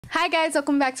Hi guys,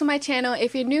 welcome back to my channel.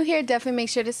 If you're new here, definitely make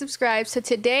sure to subscribe. So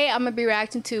today I'm gonna be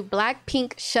reacting to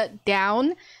Blackpink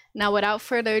Shutdown. Now without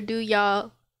further ado,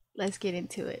 y'all, let's get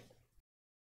into it.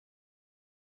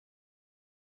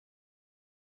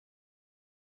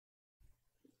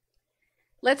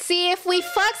 Let's see if we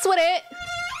fucks with it.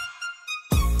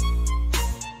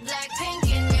 Blackpink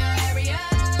in your area.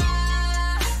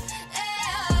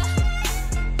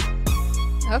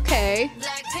 Yeah. Okay.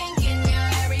 Blackpink in your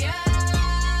area.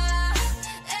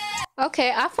 Yeah.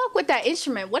 Okay, I fuck with that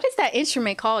instrument. What is that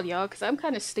instrument called, y'all? Because I'm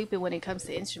kind of stupid when it comes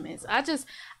to instruments.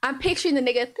 I'm picturing the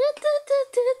nigga.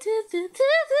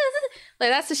 Like,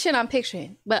 that's the shit I'm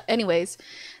picturing. But anyways,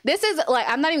 this is, like,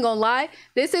 I'm not even gonna lie.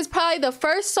 This is probably the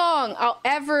first song I'll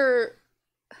ever,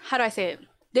 how do I say it?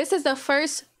 This is the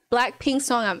first Blackpink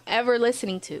song I'm ever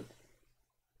listening to.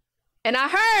 And I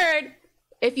heard,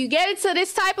 if you get into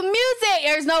this type of music,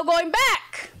 there's no going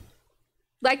back.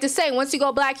 Like the saying, once you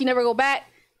go black, you never go back.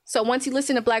 So once you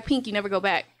listen to Blackpink, you never go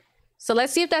back. So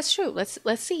let's see if that's true. Let's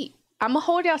see. I'm gonna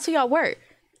hold y'all to your word.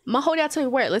 I'm gonna hold y'all to your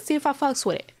word. Let's see if I fucks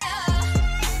with it.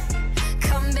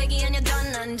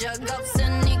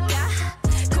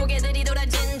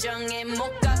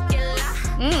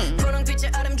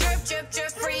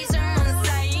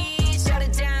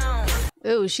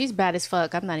 Ooh, she's bad as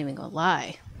fuck. I'm not even gonna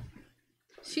lie.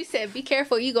 She said, be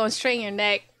careful, you gonna strain your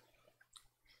neck.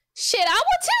 Shit, I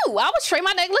would too. I would strain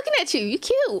my neck looking at you. You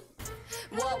cute.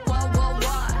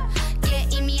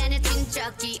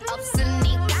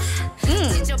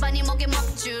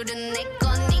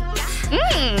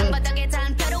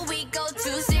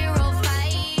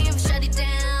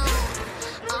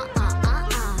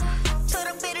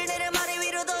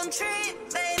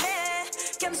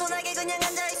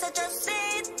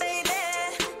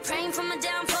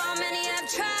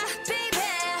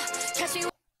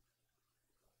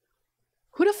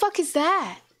 Who the fuck is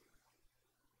that?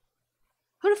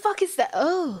 Who the fuck is that?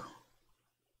 Oh.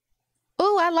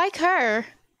 Oh, I like her.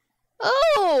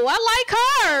 Oh, I like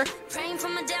her.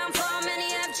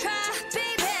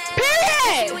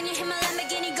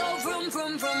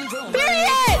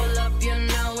 Period.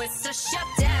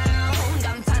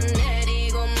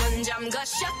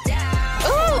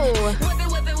 Ooh.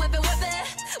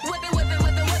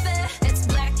 It's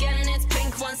black and it's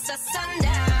pink once the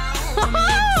sundown.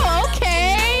 Oh,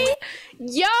 okay.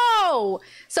 Yo.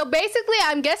 So basically,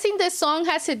 I'm guessing this song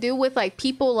has to do with like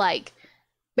people like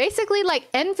basically like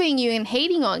envying you and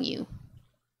hating on you.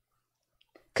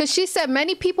 Cause she said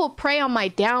many people prey on my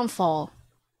downfall.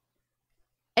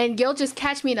 And you'll just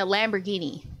catch me in a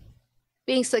Lamborghini.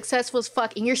 Being successful as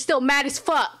fuck and you're still mad as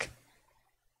fuck.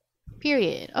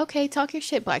 Period. Okay, talk your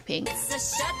shit, Blackpink. It's a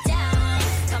shutdown.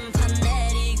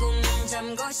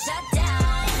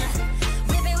 Shutdown.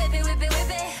 Whip it, whip it, whip it,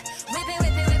 whip it. Whip it,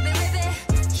 whip it, whip it, whip it.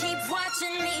 Keep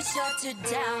watching me shut it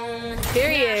down.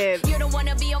 Period. You don't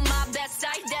wanna be on my best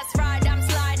side. That's right, I'm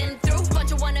sliding through.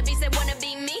 Bunch of wannabes that wanna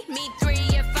be me. Me three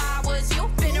if I was you.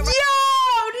 Been around.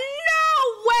 Yo, no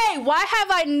way. Why have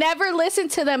I never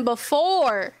listened to them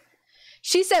before?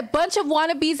 She said bunch of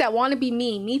wannabes that wanna be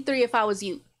me. Me three if I was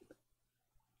you.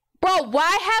 Bro, why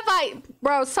have I...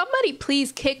 Bro, somebody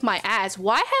please kick my ass.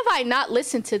 Why have I not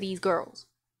listened to these girls?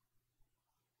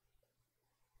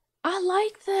 I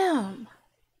like them.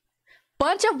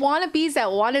 Bunch of wannabes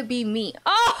that want to be me.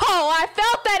 Oh, I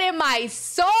felt that in my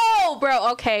soul,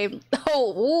 bro. Okay.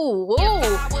 Oh, ooh,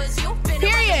 ooh.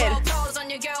 Period.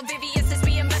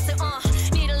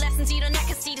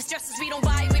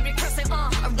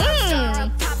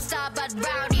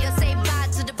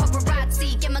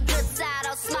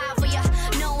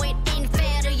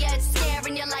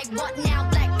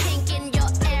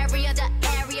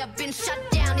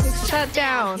 Shut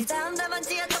down.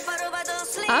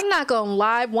 I'm not gonna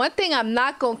lie. One thing I'm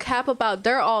not gonna cap about,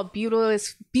 they're all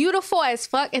beautiful as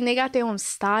fuck, and they got their own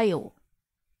style.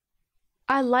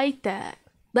 I like that.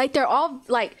 Like they're all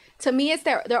like, to me, it's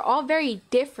they're all very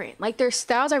different. Like their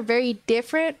styles are very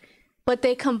different, but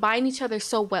they combine each other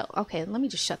so well. Okay, let me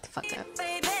just shut the fuck up.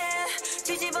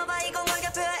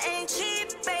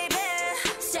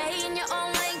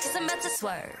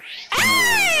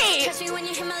 Hey!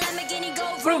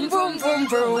 Vroom, vroom, vroom,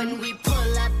 vroom. When we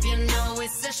pull up, you know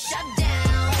it's a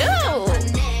shutdown. Ooh.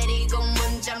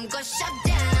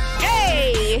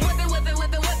 Hey! Whip it, whip it,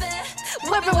 whip it, whip it.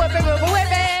 Whip it, whip it, whip it,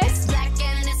 whip it. It's black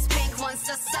and it's pink once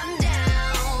the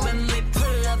sundown. When we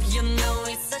pull up, you know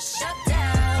it's a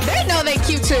shutdown. They know they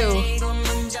cute too.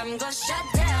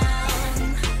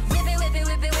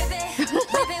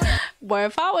 Boy,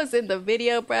 if I was in the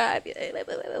video, bro, I'd be like, whip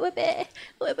it, whip it,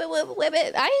 whip it, whip it, whip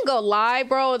it. I ain't gonna lie,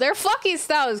 bro. Their fucking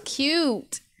style is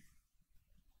cute.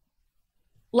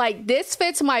 Like, this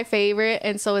fits my favorite,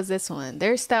 and so is this one.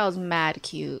 Their style's mad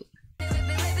cute.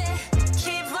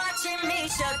 Keep watching me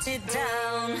shut it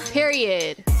down.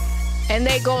 Period. And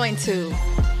they going to.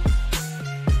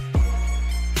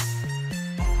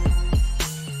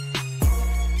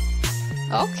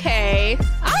 Okay.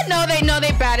 I know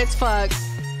they bad as fuck. Shut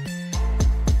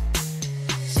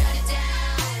it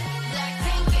down.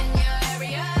 Blackpink in your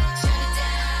area. Shut it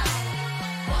down.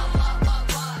 What?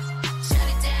 Shut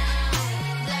it down.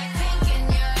 Blackpink in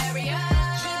your area.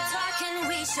 Keep talking,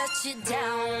 we shut you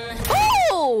down.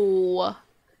 Oh!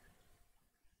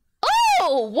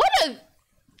 Oh, what a...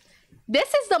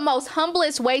 This is the most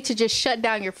humblest way to just shut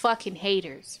down your fucking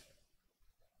haters.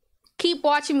 Keep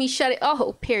watching me shut it.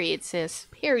 Oh, period, sis.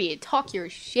 Period. Talk your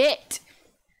shit.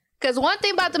 Because one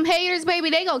thing about them haters,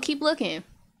 baby, they gonna keep looking.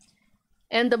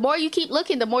 And the more you keep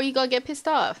looking, the more you gonna get pissed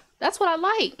off. That's what I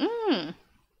like.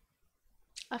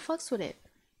 I fucks with it.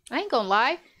 I ain't gonna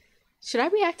lie. Should I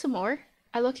react to more?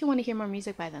 I low-key want to hear more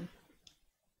music by them.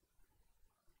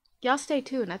 Y'all stay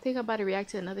tuned. I think I'm about to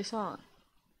react to another song.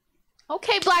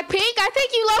 Okay, Blackpink. I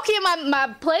think you low-key in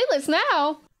my playlist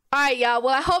now. Alright, y'all.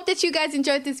 Well, I hope that you guys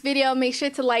enjoyed this video. Make sure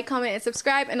to like, comment, and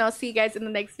subscribe. And I'll see you guys in the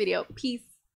next video. Peace.